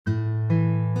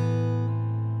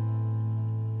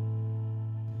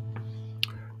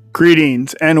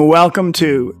Greetings and welcome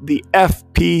to the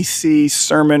FPC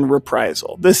Sermon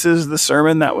Reprisal. This is the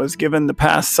sermon that was given the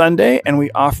past Sunday, and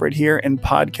we offer it here in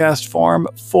podcast form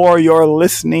for your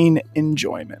listening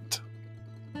enjoyment.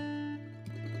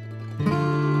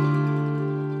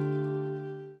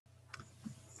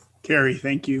 Carrie,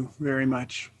 thank you very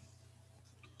much.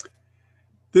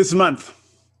 This month,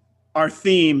 our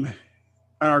theme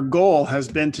and our goal has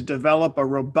been to develop a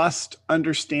robust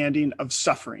understanding of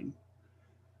suffering.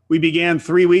 We began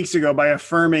 3 weeks ago by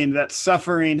affirming that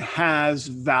suffering has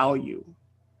value.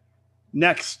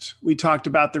 Next, we talked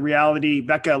about the reality.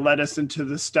 Becca led us into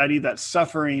the study that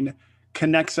suffering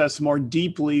connects us more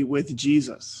deeply with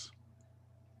Jesus.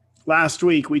 Last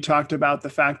week, we talked about the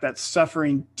fact that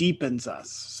suffering deepens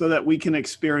us so that we can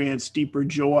experience deeper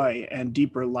joy and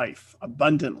deeper life,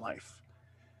 abundant life.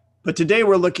 But today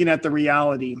we're looking at the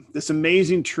reality, this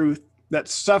amazing truth that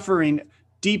suffering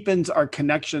deepens our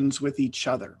connections with each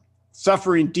other.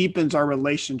 Suffering deepens our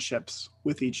relationships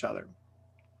with each other.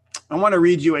 I want to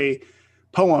read you a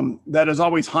poem that has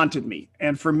always haunted me.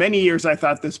 And for many years, I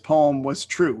thought this poem was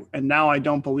true. And now I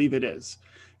don't believe it is.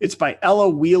 It's by Ella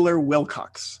Wheeler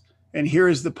Wilcox. And here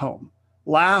is the poem.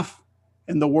 Laugh,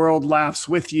 and the world laughs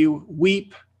with you.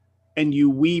 Weep, and you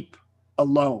weep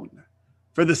alone.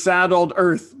 For the sad old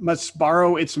earth must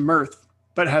borrow its mirth,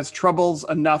 but has troubles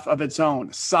enough of its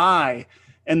own. Sigh,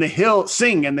 and the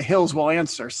hills will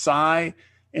answer. Sigh,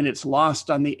 and it's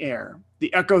lost on the air.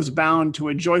 The echoes bound to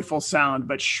a joyful sound,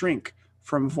 but shrink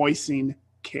from voicing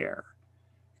care.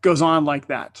 It goes on like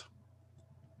that.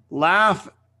 Laugh,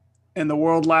 and the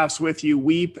world laughs with you.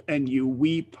 Weep, and you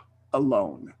weep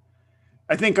alone.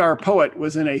 I think our poet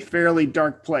was in a fairly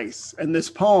dark place, and this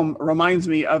poem reminds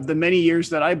me of the many years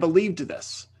that I believed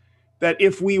this, that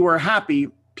if we were happy,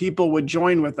 people would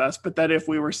join with us, but that if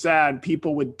we were sad,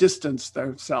 people would distance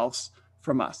themselves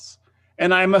from us.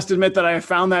 And I must admit that I have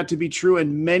found that to be true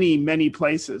in many, many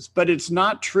places, but it's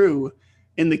not true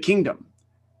in the kingdom.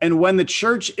 And when the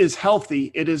church is healthy,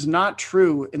 it is not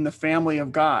true in the family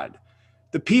of God.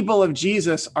 The people of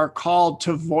Jesus are called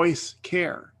to voice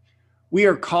care. We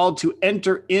are called to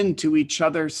enter into each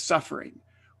other's suffering.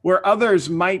 Where others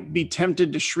might be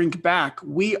tempted to shrink back,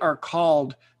 we are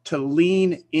called to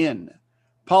lean in.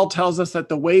 Paul tells us that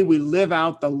the way we live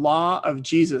out the law of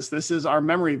Jesus, this is our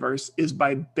memory verse, is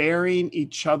by bearing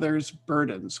each other's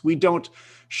burdens. We don't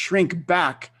shrink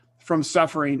back from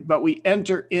suffering, but we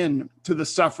enter into the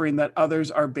suffering that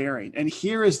others are bearing. And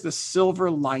here is the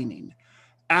silver lining.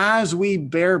 As we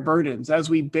bear burdens, as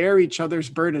we bear each other's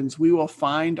burdens, we will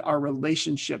find our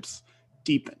relationships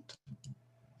deepened.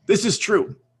 This is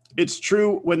true. It's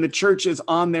true when the church is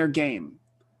on their game.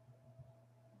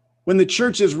 When the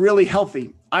church is really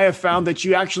healthy, I have found that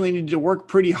you actually need to work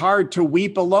pretty hard to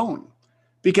weep alone,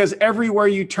 because everywhere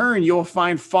you turn, you'll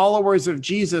find followers of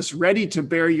Jesus ready to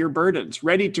bear your burdens,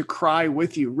 ready to cry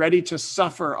with you, ready to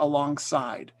suffer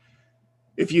alongside.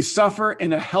 If you suffer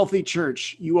in a healthy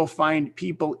church, you will find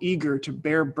people eager to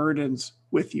bear burdens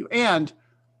with you and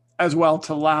as well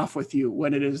to laugh with you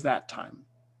when it is that time.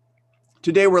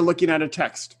 Today, we're looking at a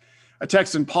text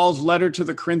in Paul's letter to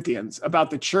the Corinthians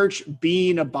about the church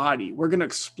being a body. We're going to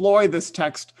explore this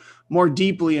text more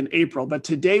deeply in April, but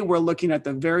today we're looking at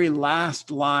the very last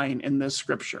line in this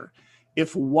scripture.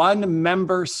 If one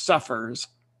member suffers,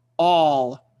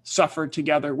 all suffer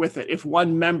together with it. If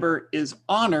one member is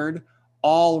honored,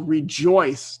 all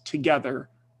rejoice together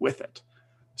with it.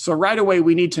 So right away,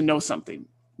 we need to know something.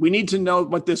 We need to know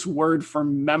what this word for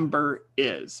member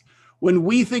is. When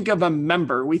we think of a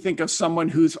member, I think of someone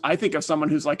who's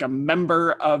like a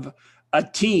member of a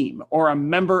team or a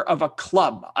member of a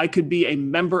club. I could be a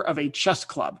member of a chess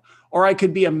club, or I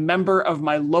could be a member of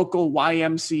my local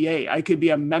YMCA. I could be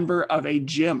a member of a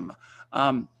gym.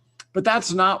 But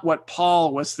that's not what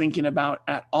Paul was thinking about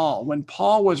at all. When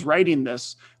Paul was writing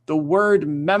this, the word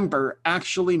member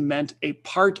actually meant a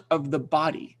part of the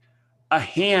body. A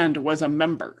hand was a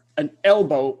member. An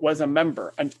elbow was a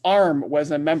member. An arm was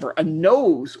a member. A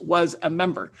nose was a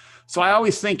member. So I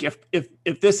always think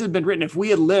if this had been written, if we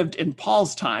had lived in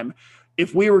Paul's time,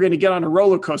 if we were going to get on a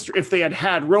roller coaster, if they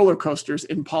had roller coasters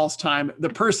in Paul's time, the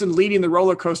person leading the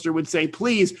roller coaster would say,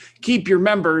 please keep your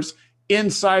members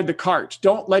inside the cart.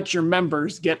 Don't let your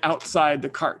members get outside the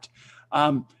cart.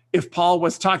 If Paul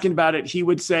was talking about it, he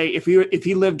would say, if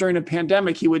he lived during a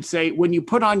pandemic, he would say, when you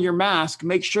put on your mask,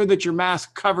 make sure that your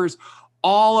mask covers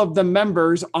all of the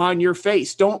members on your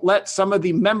face. Don't let some of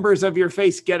the members of your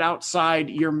face get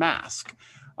outside your mask.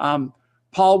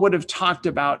 Paul would have talked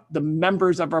about the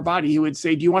members of our body. He would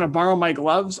say, do you want to borrow my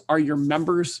gloves? Are your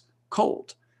members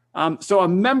cold? So a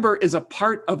member is a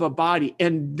part of a body.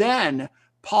 And then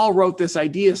Paul wrote this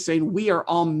idea saying we are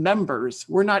all members.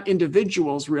 We're not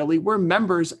individuals, really. We're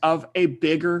members of a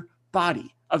bigger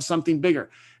body, of something bigger.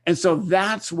 And so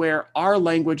that's where our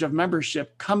language of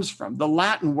membership comes from. The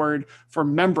Latin word for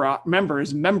member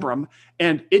is membrum,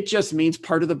 and it just means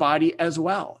part of the body as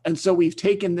well. And so we've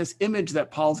taken this image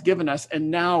that Paul's given us, and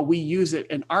now we use it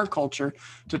in our culture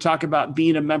to talk about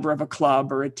being a member of a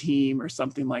club or a team or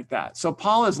something like that. So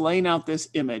Paul is laying out this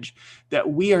image that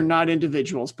we are not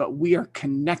individuals, but we are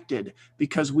connected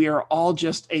because we are all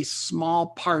just a small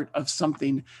part of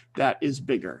something that is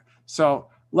bigger. So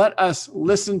let us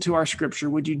listen to our scripture.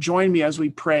 Would you join me as we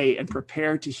pray and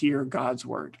prepare to hear God's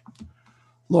word?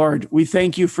 Lord, we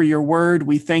thank you for your word.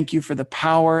 We thank you for the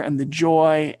power and the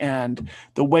joy and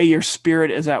the way your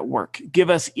spirit is at work. Give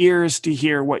us ears to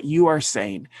hear what you are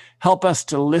saying. Help us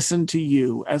to listen to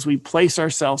you as we place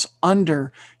ourselves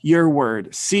under your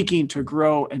word, seeking to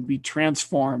grow and be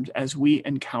transformed as we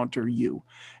encounter you.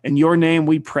 In your name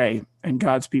we pray, and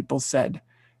God's people said,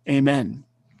 amen.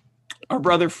 Our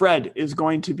brother Fred is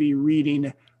going to be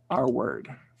reading our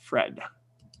word. Fred.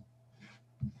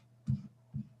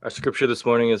 Our scripture this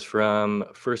morning is from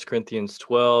 1 Corinthians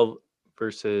 12,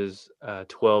 verses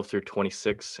 12 through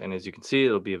 26. And as you can see,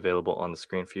 it'll be available on the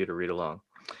screen for you to read along.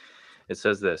 It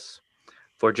says this: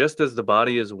 "For just as the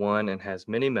body is one and has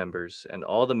many members, and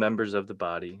all the members of the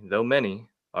body, though many,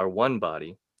 are one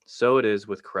body, so it is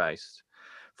with Christ.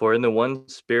 For in the one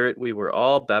Spirit we were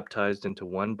all baptized into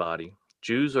one body,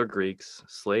 Jews or Greeks,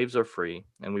 slaves or free,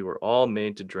 and we were all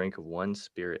made to drink of one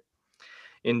Spirit.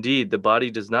 Indeed, the body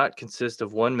does not consist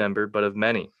of one member, but of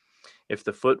many. If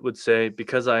the foot would say,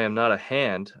 'Because I am not a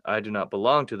hand, I do not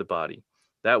belong to the body,'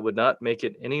 that would not make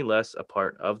it any less a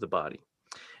part of the body.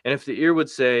 And if the ear would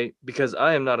say, 'Because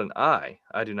I am not an eye,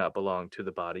 I do not belong to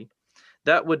the body,'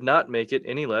 that would not make it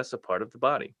any less a part of the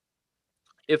body.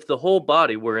 If the whole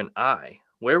body were an eye,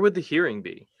 where would the hearing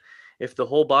be? If the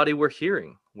whole body were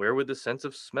hearing, where would the sense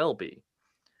of smell be?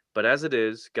 But as it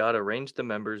is, God arranged the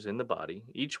members in the body,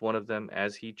 each one of them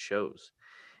as he chose.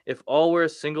 If all were a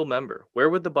single member, where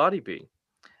would the body be?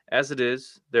 As it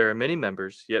is, there are many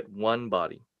members, yet one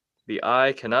body. The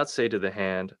eye cannot say to the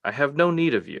hand, 'I have no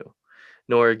need of you,'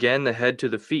 nor again the head to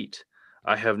the feet,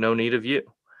 'I have no need of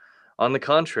you.' On the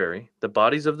contrary, the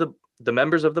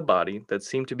members of the body that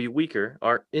seem to be weaker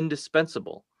are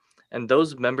indispensable, and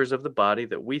those members of the body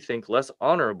that we think less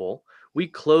honorable, we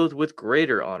clothe with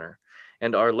greater honor,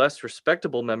 and our less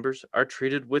respectable members are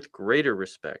treated with greater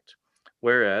respect,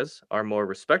 whereas our more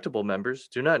respectable members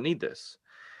do not need this.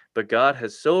 But God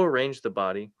has so arranged the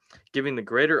body, giving the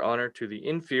greater honor to the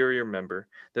inferior member,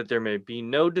 that there may be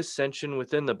no dissension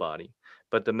within the body,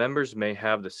 but the members may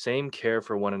have the same care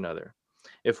for one another.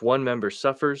 If one member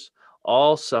suffers,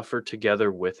 all suffer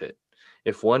together with it.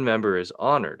 If one member is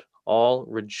honored, all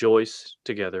rejoice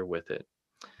together with it."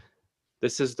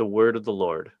 This is the word of the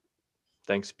Lord.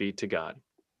 Thanks be to God.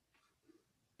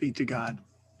 Be to God.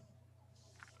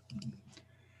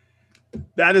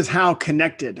 That is how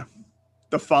connected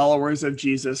the followers of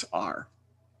Jesus are.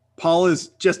 Paul is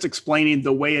just explaining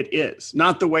the way it is,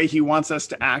 not the way he wants us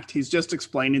to act. He's just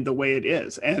explaining the way it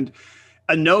is. And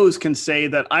a nose can say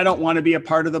that I don't want to be a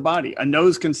part of the body. A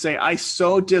nose can say, I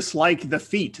so dislike the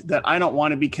feet that I don't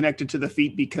want to be connected to the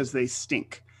feet because they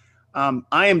stink. And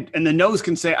the nose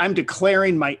can say, I'm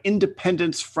declaring my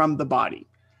independence from the body.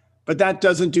 But that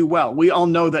doesn't do well. We all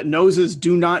know that noses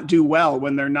do not do well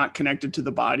when they're not connected to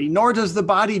the body, nor does the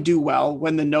body do well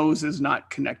when the nose is not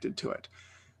connected to it.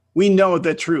 We know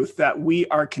the truth that we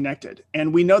are connected.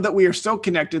 And we know that we are so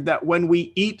connected that when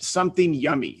we eat something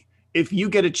yummy, if you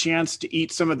get a chance to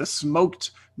eat some of the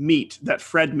smoked meat that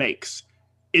Fred makes,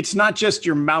 it's not just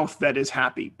your mouth that is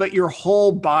happy, but your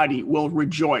whole body will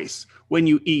rejoice when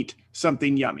you eat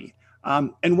something yummy.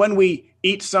 And when we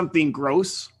eat something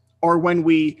gross, or when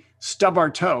we stub our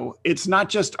toe, it's not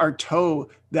just our toe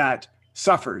that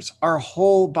suffers, our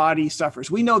whole body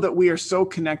suffers. We know that we are so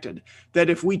connected that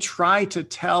if we try to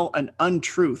tell an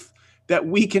untruth, that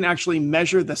we can actually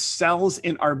measure the cells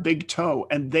in our big toe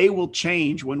and they will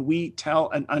change when we tell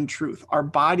an untruth. Our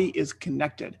body is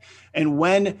connected. And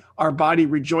when our body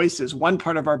rejoices, one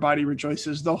part of our body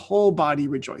rejoices, the whole body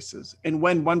rejoices. And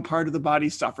when one part of the body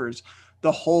suffers,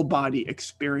 the whole body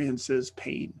experiences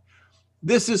pain.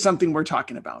 This is something we're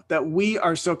talking about, that we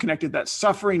are so connected that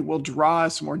suffering will draw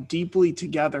us more deeply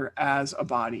together as a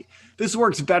body. This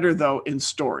works better, though, in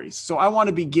stories. So I want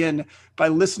to begin by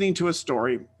listening to a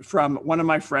story from one of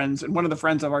my friends and one of the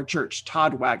friends of our church,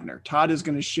 Todd Wagner. Todd is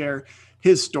going to share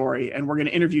his story, and we're going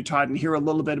to interview Todd and hear a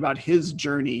little bit about his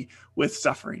journey with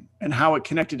suffering and how it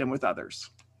connected him with others.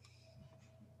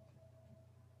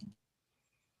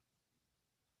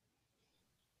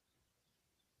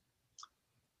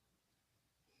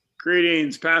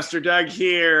 Greetings, Pastor Doug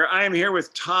here. I am here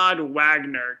with Todd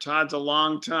Wagner. Todd's a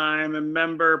longtime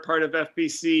member, part of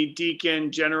FBC,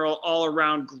 deacon, general,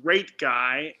 all-around great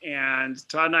guy. And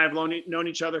Todd and I have known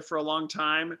each other for a long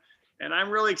time. And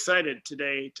I'm really excited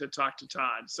today to talk to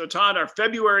Todd. So Todd, our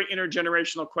February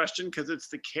intergenerational question, because it's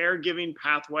the caregiving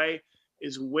pathway,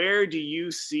 is where do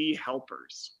you see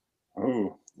helpers?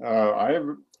 Oh, I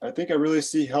think I really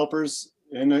see helpers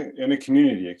in a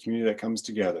community that comes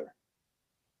together.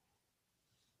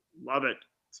 Love it.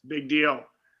 It's a big deal.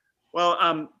 Well,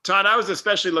 Todd, I was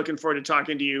especially looking forward to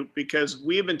talking to you because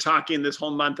we've been talking this whole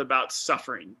month about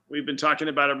suffering. We've been talking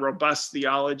about a robust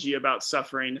theology about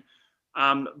suffering.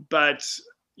 But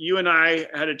you and I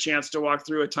had a chance to walk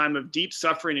through a time of deep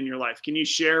suffering in your life. Can you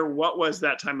share what was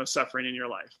that time of suffering in your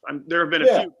life? There have been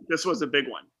a few. This was a big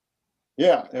one.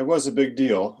 Yeah, it was a big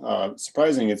deal.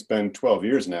 Surprising it's been 12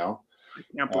 years now. I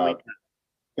can't believe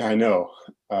that. I know.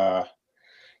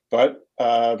 But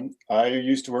I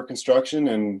used to work construction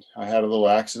and I had a little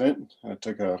accident. I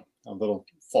took a little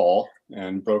fall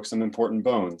and broke some important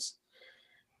bones.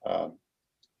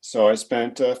 So I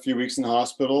spent a few weeks in the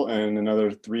hospital and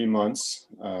another 3 months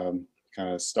kind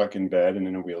of stuck in bed and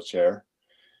in a wheelchair,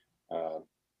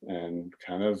 and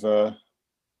kind of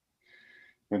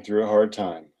went through a hard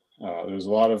time. There was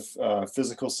a lot of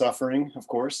physical suffering, of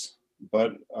course,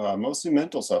 but mostly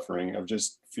mental suffering of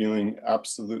just feeling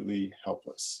absolutely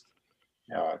helpless.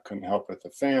 I couldn't help with the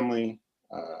family.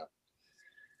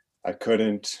 I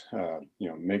couldn't,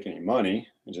 make any money,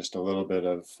 just a little bit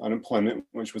of unemployment,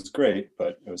 which was great,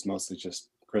 but it was mostly just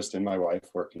Kristen, my wife,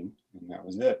 working, and that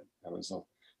was it. It was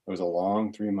a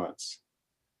long 3 months.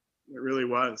 It really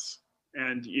was.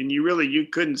 And you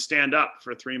couldn't stand up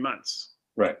for 3 months.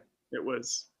 Right.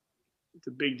 It's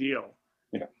a big deal.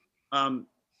 Yeah.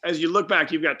 As you look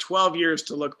back, you've got 12 years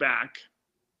to look back.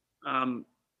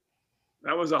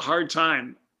 That was a hard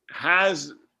time.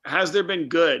 Has there been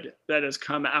good that has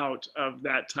come out of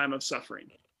that time of suffering?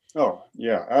 Oh,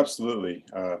 yeah, absolutely.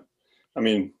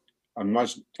 I'm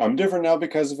different now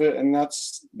because of it, and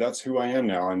that's who I am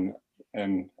now,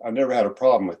 and I've never had a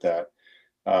problem with that.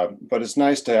 But it's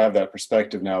nice to have that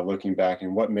perspective now, looking back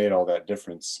and what made all that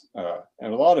difference.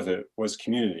 And a lot of it was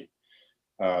community.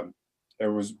 It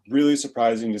was really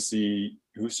surprising to see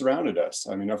who surrounded us.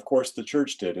 I mean, of course, the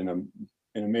church did in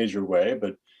a major way,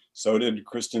 but so did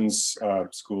Kristen's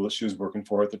school that she was working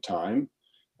for at the time,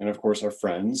 and of course our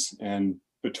friends. And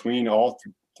between all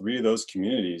three of those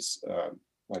communities,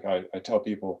 like I tell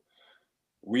people,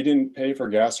 we didn't pay for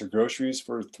gas or groceries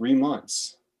for 3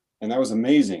 months, and that was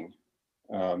amazing.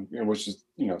 Which is,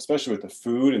 especially with the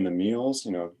food and the meals,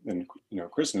 and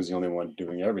Kristen was the only one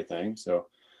doing everything, so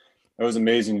it was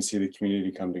amazing to see the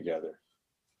community come together.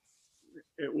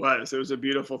 It was a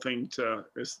beautiful thing to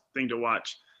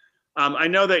watch. I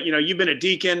know that, you've been a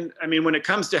deacon. I mean, when it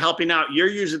comes to helping out, you're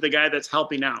usually the guy that's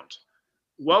helping out.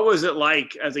 What was it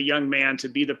like as a young man to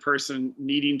be the person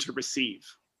needing to receive?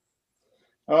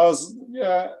 I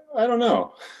don't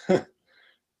know.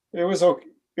 It was okay.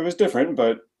 It was different,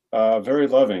 but very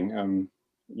loving.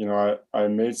 I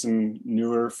made some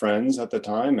newer friends at the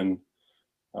time, and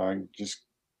just,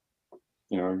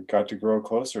 got to grow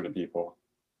closer to people.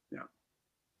 Yeah.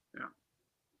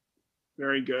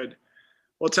 Very good.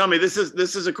 Well, tell me, this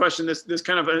is a question, this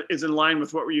kind of is in line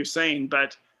with what you're saying,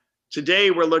 but today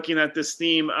we're looking at this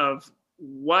theme of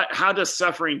how does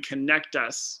suffering connect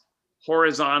us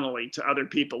horizontally to other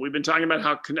people? We've been talking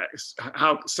about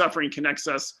how suffering connects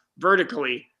us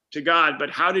vertically to God,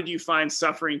 but how did you find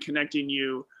suffering connecting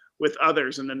you with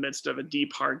others in the midst of a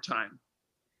deep, hard time?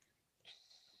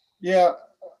 Yeah,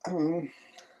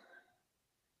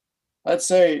 I'd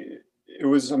say it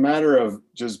was a matter of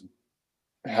just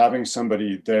having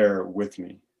somebody there with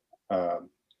me.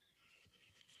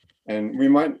 And we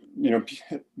might,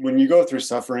 when you go through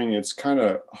suffering, it's kind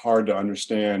of hard to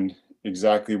understand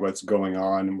exactly what's going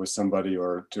on with somebody,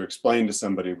 or to explain to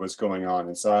somebody what's going on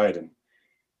inside,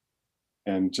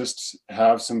 and just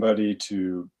have somebody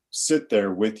to sit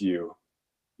there with you,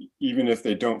 even if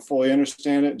they don't fully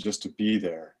understand it, just to be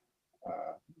there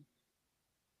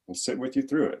and sit with you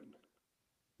through it.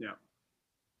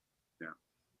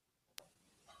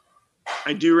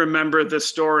 I do remember the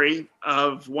story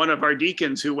of one of our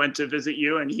deacons who went to visit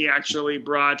you, and he actually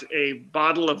brought a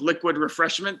bottle of liquid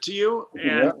refreshment to you,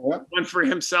 and one for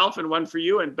himself and one for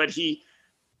you. But he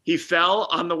fell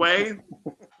on the way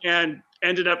and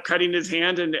ended up cutting his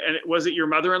hand. And was it your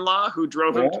mother-in-law who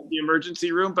drove him to the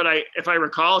emergency room? But if I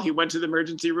recall, he went to the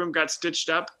emergency room, got stitched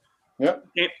up,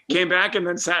 came back, and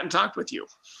then sat and talked with you.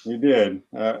 He did.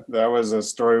 That was a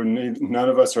story none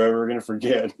of us are ever going to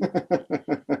forget.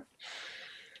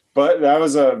 but that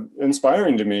was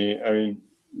inspiring to me. I mean,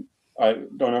 I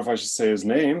don't know if I should say his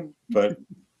name, but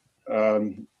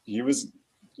it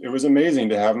was amazing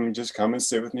to have him just come and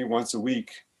sit with me once a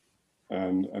week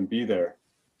and be there.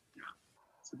 Yeah,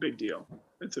 it's a big deal.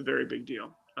 It's a very big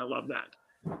deal. I love that.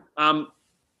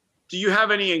 Do you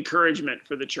have any encouragement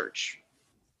for the church?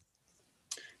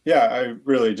 Yeah, I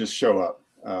really just show up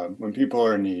when people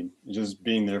are in need, just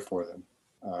being there for them.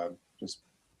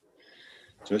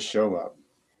 Just show up.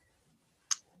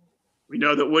 We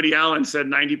know that Woody Allen said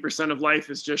 90% of life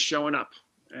is just showing up,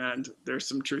 and there's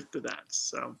some truth to that.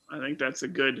 So I think that's a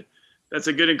good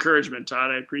encouragement, Todd.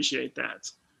 I appreciate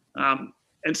that.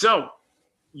 And so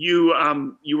you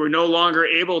were no longer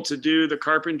able to do the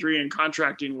carpentry and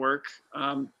contracting work.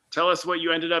 Tell us what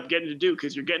you ended up getting to do,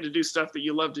 because you're getting to do stuff that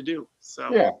you love to do.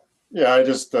 So yeah, I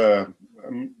just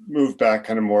moved back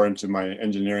kind of more into my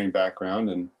engineering background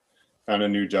and found a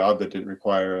new job that didn't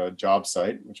require a job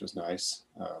site, which was nice.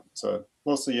 So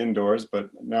mostly indoors, but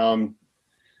now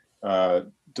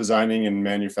I'm designing and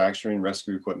manufacturing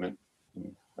rescue equipment.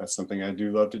 And that's something I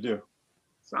do love to do.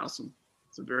 It's awesome.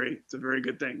 It's a very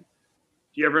good thing.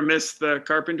 Do you ever miss the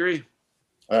carpentry?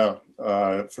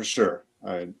 For sure.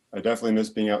 I definitely miss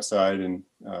being outside, and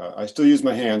I still use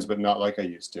my hands, but not like I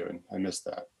used to, and I miss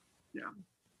that. Yeah.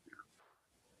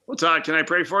 Well, Todd, can I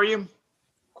pray for you?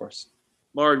 Of course.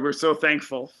 Lord, we're so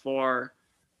thankful for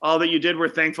all that you did. We're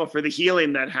thankful for the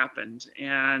healing that happened,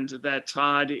 and that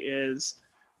Todd is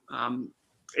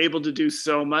able to do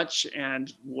so much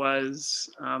and was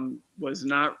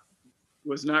not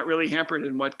really hampered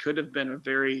in what could have been a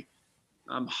very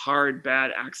hard,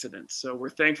 bad accident. So we're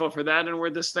thankful for that, and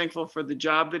we're just thankful for the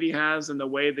job that he has and the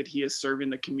way that he is serving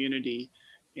the community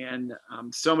in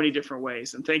so many different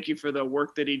ways. And thank you for the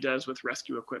work that he does with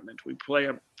rescue equipment. We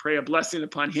pray a blessing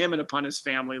upon him and upon his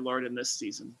family, Lord, in this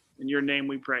season. In your name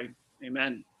we pray.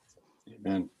 Amen.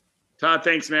 Amen. Todd,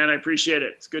 thanks, man. I appreciate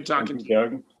it. It's good talking to you.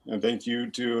 Doug, and thank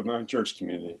you to my church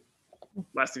community.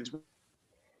 Blessings.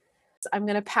 I'm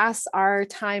going to pass our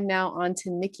time now on to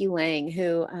Nikki Lang,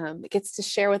 who gets to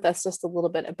share with us just a little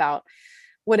bit about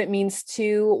what it means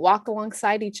to walk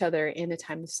alongside each other in a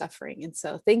time of suffering. And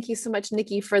so thank you so much,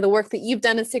 Nikki, for the work that you've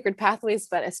done in Sacred Pathways,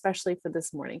 but especially for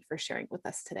this morning for sharing with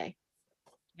us today.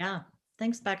 Yeah,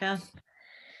 thanks, Becca.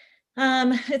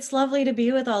 It's lovely to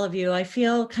be with all of you. I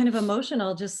feel kind of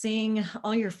emotional just seeing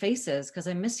all your faces because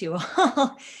I miss you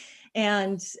all.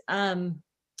 And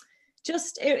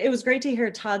it was great to hear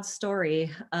Todd's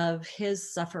story of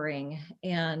his suffering.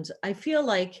 And I feel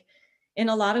like in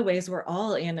a lot of ways, we're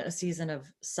all in a season of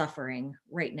suffering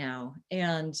right now.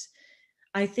 And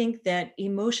I think that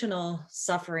emotional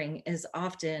suffering is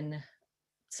often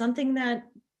something that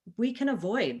we can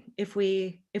avoid if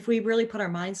we really put our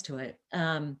minds to it.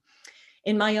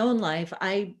 In my own life,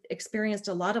 I experienced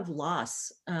a lot of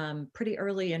loss pretty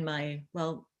early in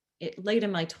late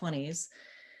in my 20s.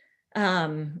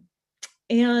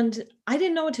 And I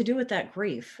didn't know what to do with that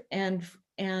grief.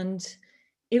 And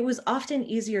it was often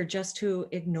easier just to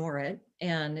ignore it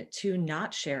and to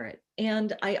not share it.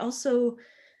 And I also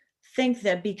think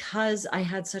that because I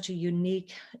had such a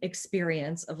unique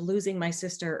experience of losing my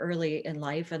sister early in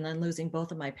life and then losing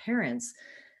both of my parents,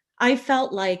 I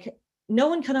felt like no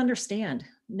one could understand.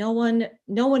 No one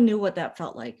knew what that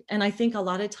felt like. And I think a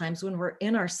lot of times when we're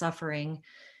in our suffering,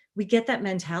 we get that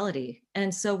mentality.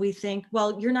 And so we think,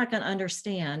 well, you're not going to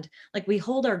understand. Like, we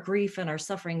hold our grief and our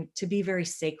suffering to be very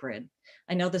sacred.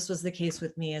 I know this was the case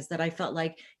with me, is that I felt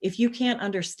like if you can't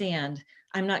understand,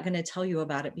 I'm not going to tell you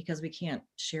about it because we can't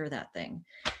share that thing.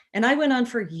 And I went on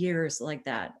for years like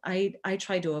that. I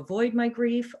tried to avoid my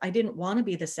grief. I didn't want to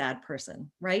be the sad person,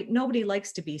 right? Nobody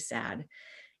likes to be sad.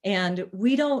 And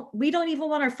we don't even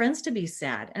want our friends to be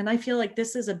sad. And I feel like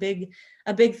this is a big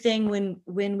thing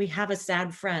when we have a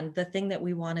sad friend. The thing that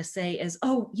we want to say is,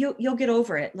 oh, you'll get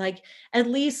over it. Like, at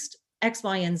least X,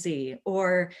 Y, and Z,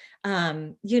 or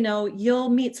you'll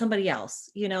meet somebody else,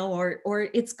 or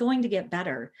it's going to get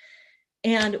better.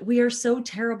 And we are so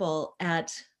terrible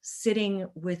at sitting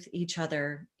with each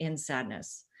other in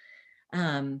sadness.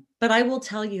 But I will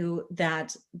tell you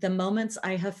that the moments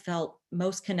I have felt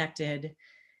most connected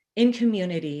in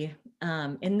community,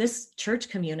 in this church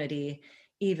community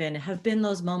even, have been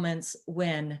those moments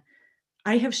when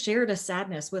I have shared a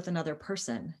sadness with another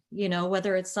person,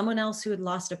 whether it's someone else who had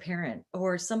lost a parent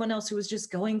or someone else who was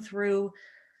just going through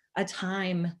a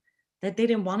time that they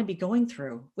didn't want to be going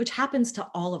through, which happens to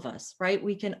all of us, right?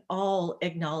 We can all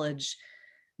acknowledge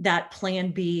that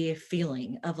plan B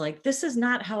feeling of like, this is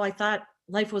not how I thought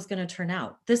life was going to turn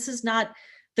out. This is not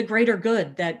the greater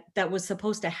good that was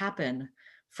supposed to happen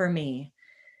for me.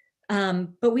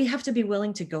 But we have to be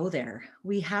willing to go there.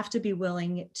 We have to be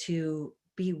willing to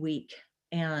be weak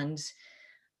and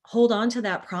hold on to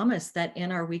that promise that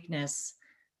in our weakness,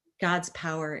 God's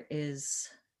power is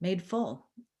made full.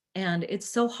 And it's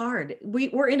so hard.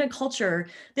 We're in a culture,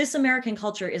 this American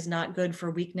culture is not good for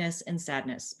weakness and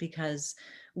sadness, because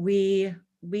we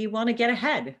want to get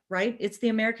ahead, right? It's the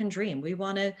American dream. We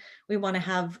want to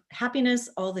have happiness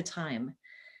all the time.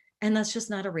 And that's just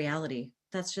not a reality.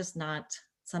 That's just not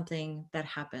something that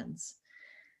happens.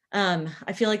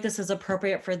 I feel like this is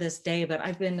appropriate for this day, but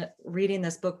I've been reading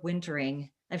this book, Wintering.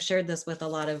 I've shared this with a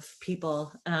lot of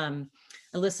people.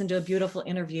 I listened to a beautiful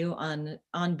interview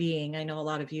on Being. I know a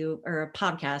lot of you, or a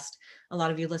podcast, a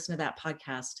lot of you listen to that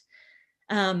podcast.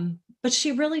 But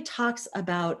she really talks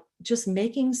about just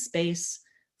making space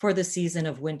for the season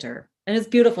of winter. And it's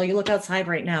beautiful. You look outside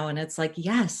right now and it's like,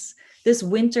 yes, this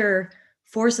winter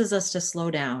forces us to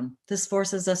slow down. This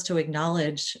forces us to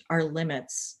acknowledge our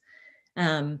limits.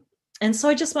 And so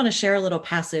I just want to share a little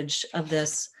passage of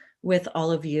this with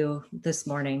all of you this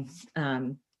morning.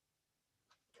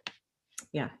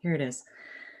 Here it is.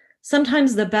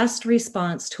 Sometimes the best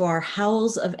response to our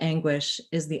howls of anguish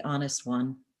is the honest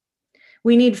one.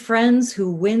 We need friends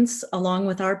who wince along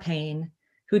with our pain,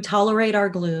 who tolerate our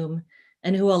gloom,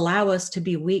 and who allow us to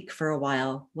be weak for a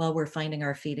while we're finding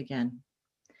our feet again.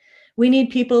 We need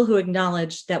people who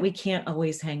acknowledge that we can't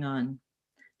always hang on,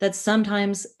 that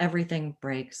sometimes everything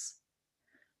breaks.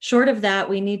 Short of that,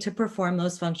 we need to perform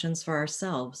those functions for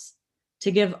ourselves,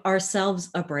 to give ourselves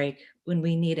a break when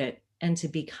we need it, and to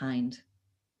be kind,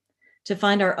 to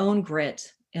find our own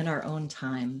grit in our own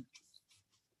time.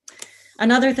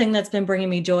 Another thing that's been bringing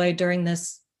me joy during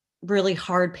this really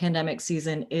hard pandemic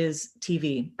season is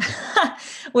TV,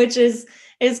 which is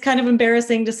kind of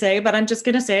embarrassing to say, but I'm just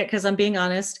going to say it because I'm being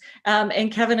honest.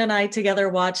 And Kevin and I together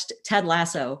watched Ted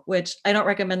Lasso, which I don't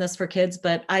recommend this for kids,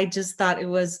 but I just thought it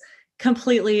was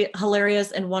completely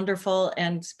hilarious and wonderful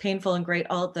and painful and great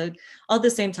all at the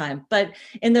same time. But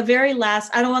in the very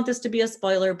last, I don't want this to be a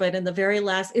spoiler, but in the very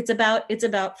last, it's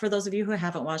about, for those of you who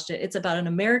haven't watched it, it's about an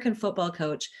American football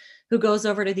coach who goes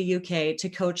over to the UK to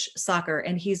coach soccer,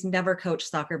 and he's never coached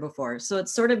soccer before. So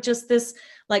it's sort of just this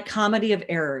like comedy of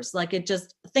errors, like it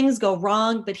just, things go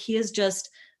wrong, but he is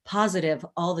just positive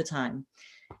all the time.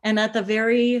 And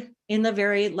in the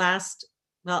very last,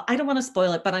 well, I don't want to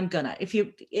spoil it, but I'm gonna.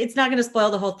 It's not gonna spoil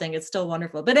the whole thing. It's still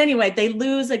wonderful. But anyway, they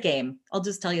lose a game. I'll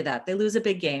just tell you that. They lose a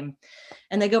big game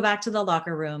and they go back to the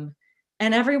locker room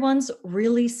and everyone's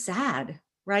really sad,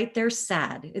 right? They're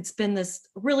sad. It's been this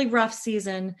really rough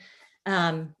season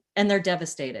and they're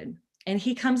devastated. And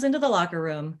he comes into the locker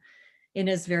room in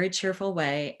his very cheerful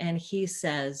way and he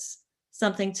says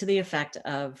something to the effect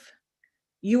of,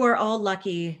 "You are all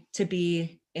lucky to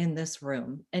be in this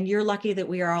room. And you're lucky that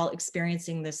we are all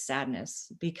experiencing this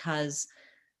sadness, because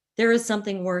there is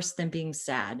something worse than being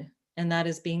sad. And that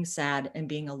is being sad and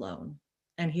being alone."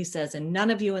 And he says, "And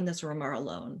none of you in this room are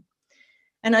alone."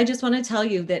 And I just want to tell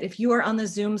you that if you are on the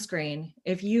Zoom screen,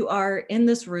 if you are in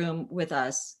this room with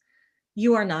us,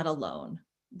 you are not alone.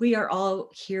 We are all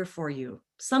here for you.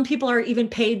 Some people are even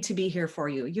paid to be here for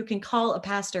you. You can call a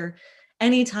pastor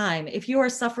anytime. If you are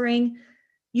suffering,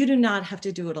 you do not have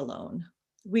to do it alone.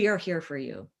 We are here for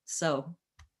you. So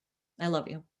I love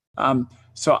you.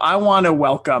 So I want to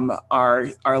welcome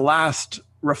our last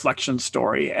reflection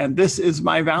story. And this is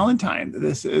my Valentine.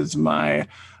 This is my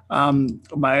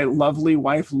lovely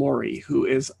wife, Lori, who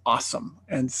is awesome.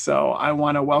 And so I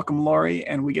want to welcome Lori,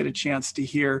 and we get a chance to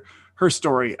hear her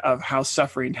story of how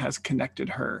suffering has connected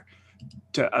her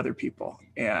to other people.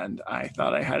 And I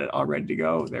thought I had it all ready to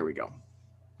go. There we go.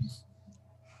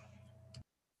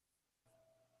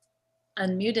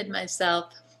 Unmuted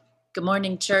myself. Good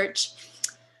morning, church.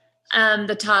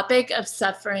 The topic of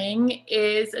suffering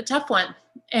is a tough one.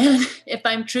 And if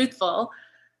I'm truthful,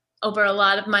 over a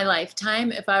lot of my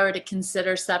lifetime, if I were to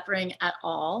consider suffering at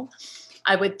all,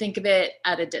 I would think of it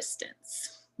at a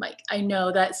distance. Like, I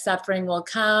know that suffering will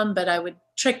come, but I would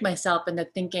trick myself into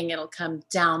thinking it'll come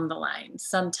down the line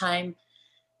sometime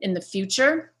in the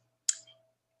future.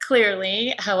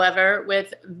 Clearly, however,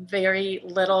 with very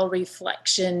little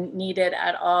reflection needed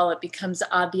at all, it becomes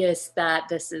obvious that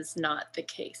this is not the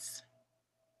case.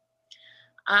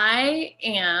 I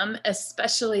am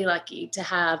especially lucky to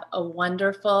have a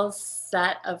wonderful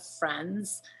set of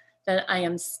friends that I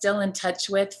am still in touch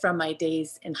with from my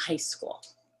days in high school.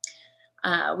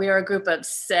 We are a group of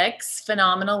 6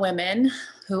 phenomenal women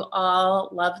who all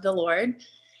love the Lord.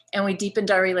 And we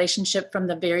deepened our relationship from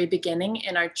the very beginning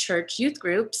in our church youth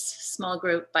groups, small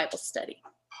group Bible study.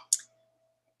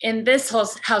 In this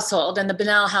household, in the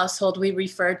Bunnell household, we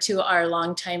refer to our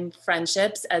longtime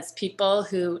friendships as people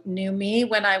who knew me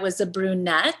when I was a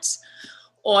brunette,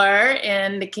 or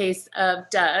in the case of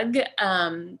Doug,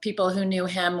 people who knew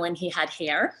him when he had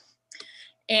hair.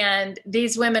 And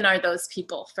these women are those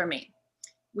people for me.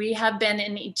 We have been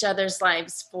in each other's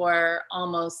lives for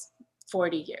almost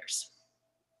 40 years.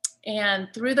 And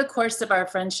through the course of our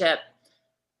friendship,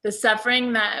 the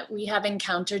suffering that we have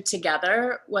encountered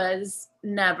together was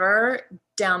never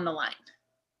down the line.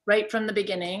 Right from the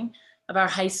beginning of our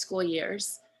high school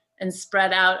years and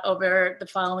spread out over the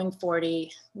following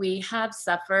 40, we have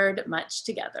suffered much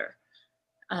together,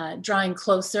 drawing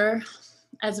closer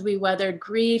as we weathered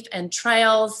grief and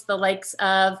trials, the likes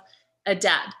of a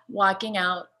dad walking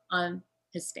out on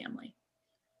his family,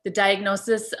 the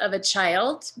diagnosis of a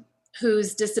child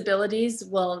whose disabilities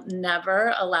will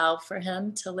never allow for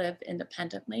him to live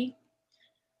independently.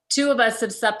 2 of us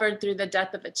have suffered through the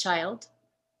death of a child.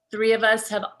 3 of us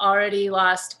have already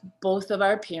lost both of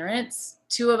our parents.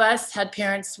 2 of us had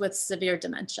parents with severe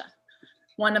dementia.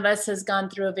 1 of us has gone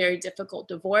through a very difficult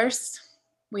divorce.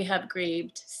 We have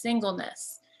grieved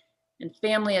singleness and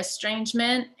family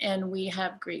estrangement, and we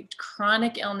have grieved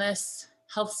chronic illness,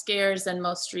 health scares, and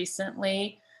most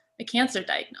recently, a cancer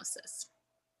diagnosis.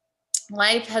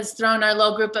 Life has thrown our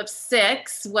little group of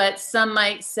 6, what some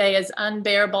might say is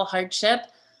unbearable hardship,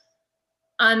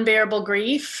 unbearable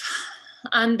grief,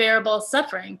 unbearable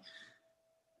suffering.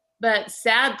 But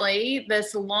sadly,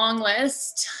 this long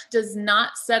list does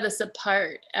not set us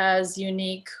apart as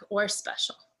unique or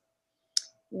special.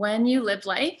 When you live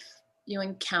life, you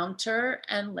encounter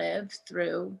and live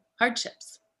through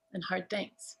hardships and hard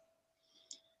things.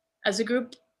 As a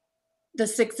group, the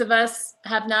 6 of us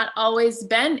have not always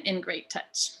been in great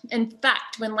touch. In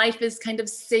fact, when life is kind of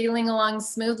sailing along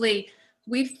smoothly,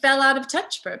 we fell out of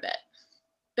touch for a bit.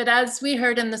 But as we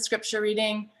heard in the scripture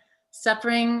reading,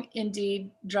 suffering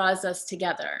indeed draws us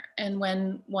together. And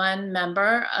when one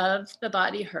member of the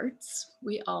body hurts,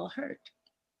 we all hurt.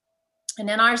 And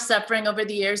in our suffering over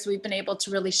the years, we've been able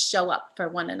to really show up for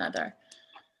one another.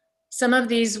 Some of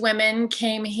these women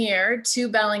came here to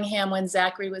Bellingham when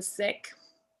Zachary was sick.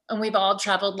 And we've all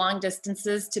traveled long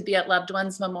distances to be at loved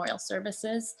ones' memorial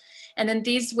services. And in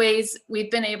these ways,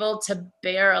 we've been able to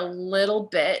bear a little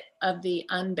bit of the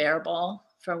unbearable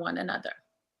for one another.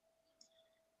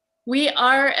 We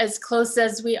are as close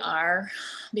as we are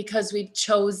because we've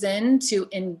chosen to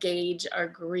engage our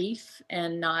grief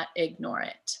and not ignore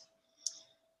it.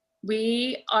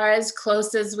 We are as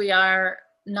close as we are,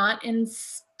 not in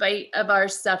spite of our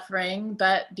suffering,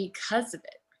 but because of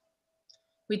it.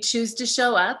 We choose to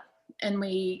show up and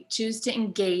we choose to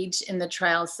engage in the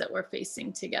trials that we're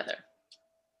facing together.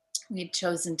 We've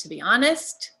chosen to be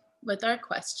honest with our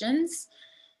questions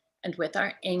and with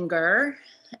our anger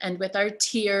and with our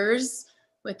tears,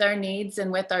 with our needs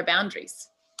and with our boundaries.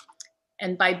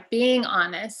 And by being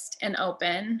honest and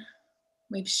open,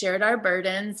 we've shared our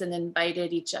burdens and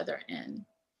invited each other in.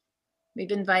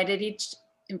 We've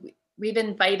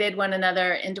invited one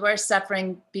another into our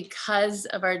suffering because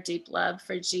of our deep love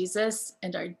for Jesus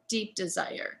and our deep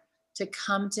desire to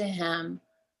come to him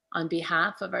on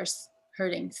behalf of our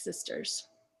hurting sisters.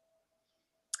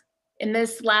 In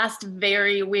this last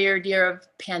very weird year of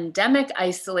pandemic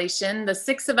isolation, the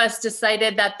 6 of us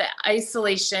decided that the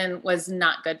isolation was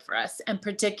not good for us. And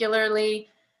particularly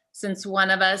since one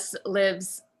of us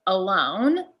lives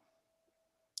alone,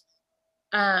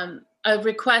 a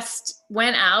request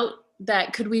went out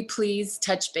that could we please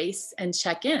touch base and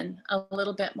check in a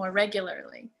little bit more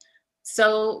regularly.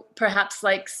 So perhaps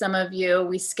like some of you,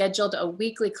 we scheduled a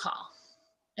weekly call.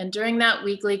 And during that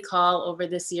weekly call over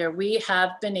this year, we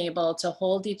have been able to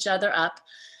hold each other up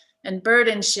and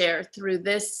burden share through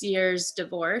this year's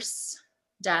divorce,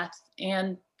 death,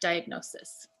 and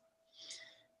diagnosis.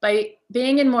 By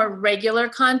being in more regular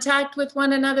contact with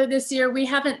one another this year, we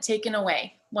haven't taken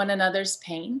away one another's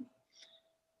pain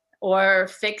or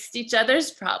fixed each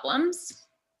other's problems,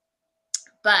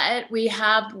 but we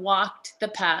have walked the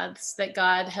paths that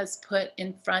God has put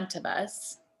in front of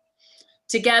us.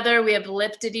 Together, we have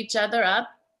lifted each other up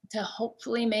to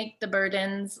hopefully make the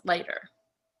burdens lighter.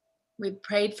 We've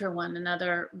prayed for one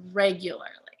another regularly.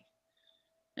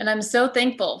 And I'm so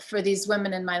thankful for these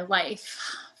women in my life,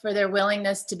 for their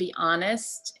willingness to be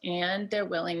honest and their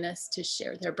willingness to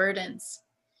share their burdens.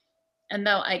 And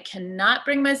though I cannot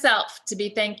bring myself to be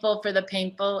thankful for the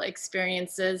painful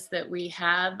experiences that we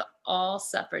have all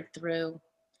suffered through,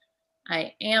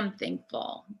 I am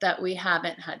thankful that we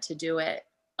haven't had to do it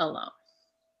alone.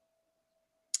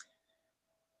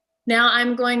 Now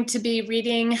I'm going to be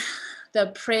reading the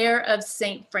prayer of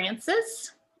St.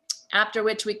 Francis, after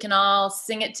which we can all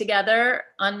sing it together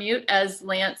on mute as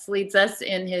Lance leads us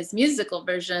in his musical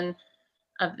version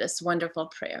of this wonderful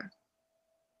prayer.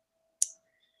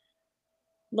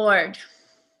 Lord,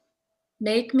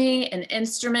 make me an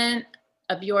instrument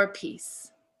of your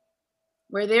peace.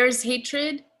 Where there is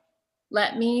hatred,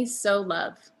 let me sow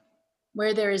love.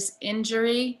 Where there is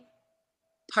injury,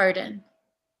 pardon.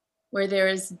 Where there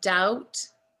is doubt,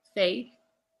 faith.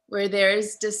 Where there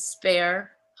is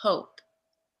despair, hope.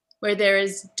 Where there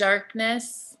is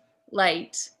darkness,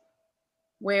 light.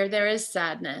 Where there is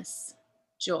sadness,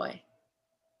 joy.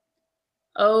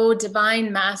 O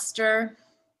divine Master,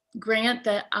 grant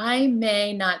that I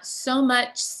may not so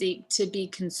much seek to be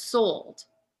consoled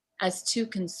as to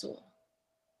console,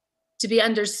 to be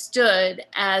understood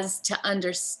as to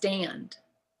understand,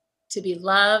 to be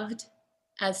loved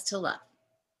as to love.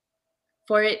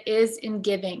 For it is in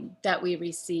giving that we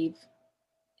receive.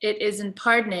 It is in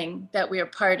pardoning that we are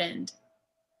pardoned.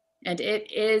 And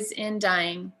it is in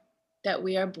dying that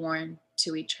we are born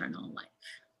to eternal life.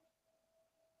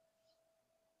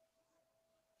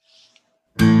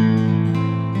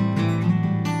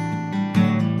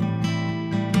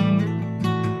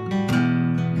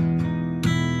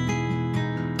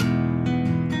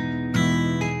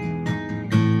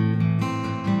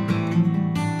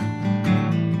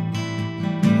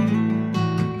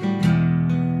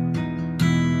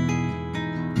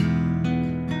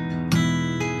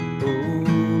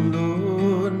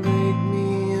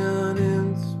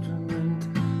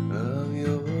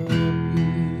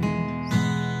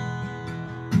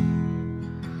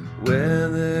 Where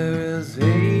there is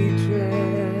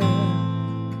hatred,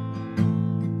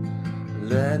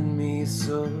 let me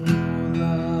sow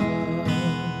love.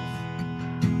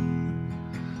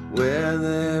 Where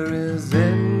there is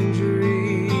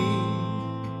injury,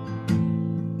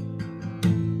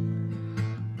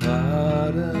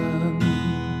 pardon.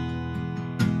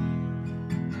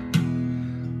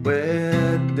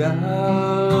 Where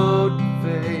doubt,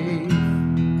 faith.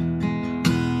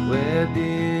 Where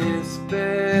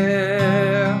despair,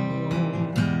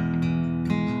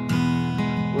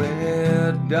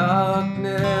 where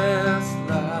darkness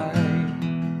light,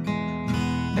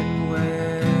 and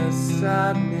where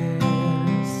sadness.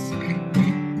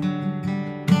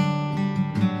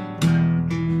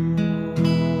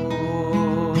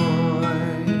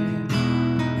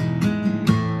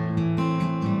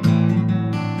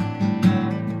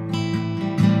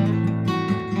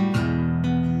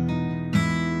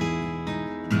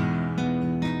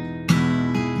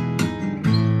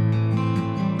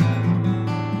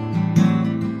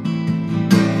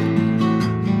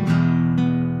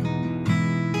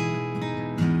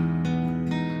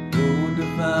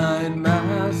 Divine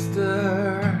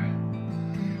Master,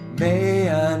 may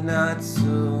I not so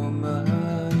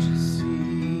much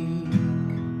seek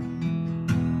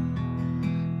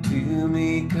to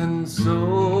me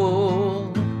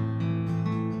console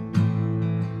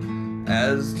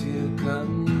as to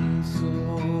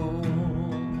console,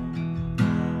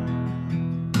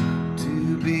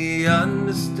 to be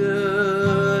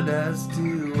understood as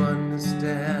to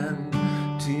understand,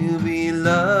 to be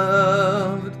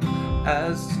loved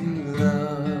as to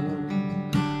love,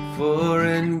 for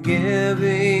in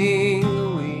giving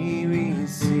we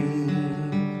receive,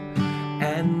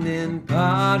 and in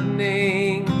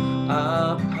pardoning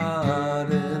are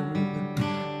pardoned,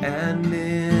 and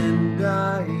in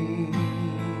dying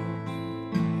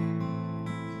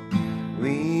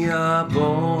we are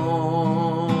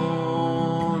born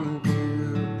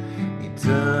to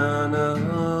eternal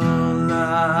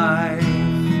life.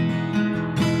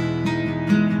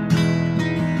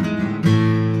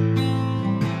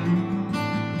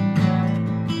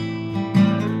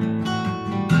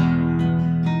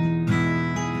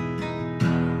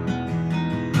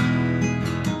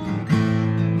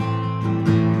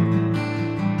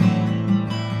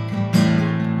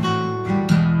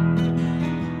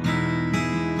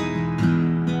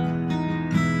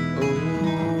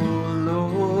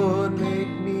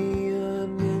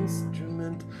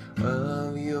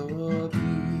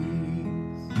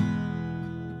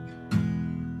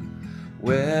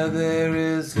 Where there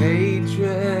is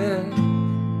hatred,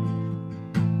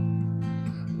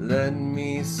 let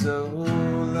me sow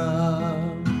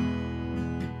love.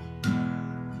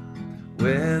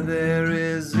 Where there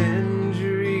is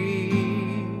injury,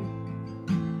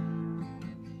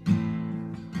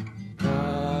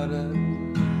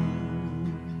 pardon.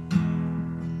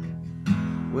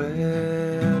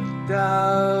 Where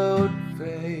doubt,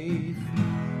 faith.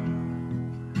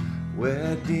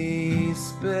 Where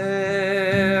despair,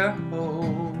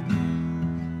 hope.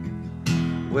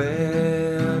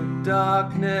 Where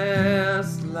darkness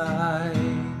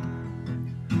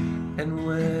and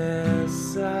where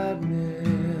sadness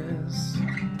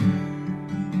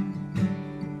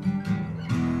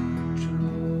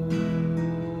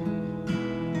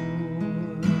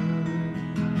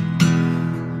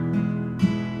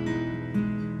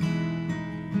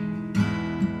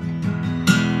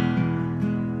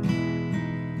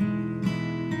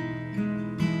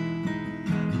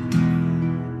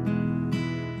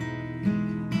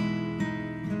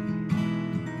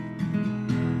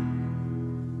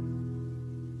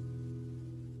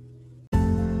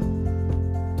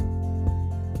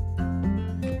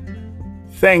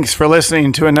Thanks for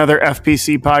listening to another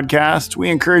FPC podcast. We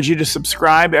encourage you to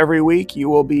subscribe every week. You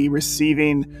will be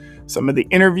receiving some of the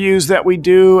interviews that we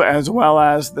do, as well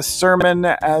as the sermon,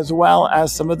 as well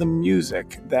as some of the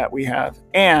music that we have.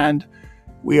 And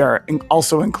we are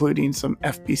also including some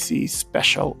FPC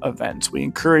special events. We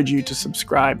encourage you to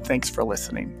subscribe. Thanks for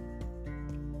listening.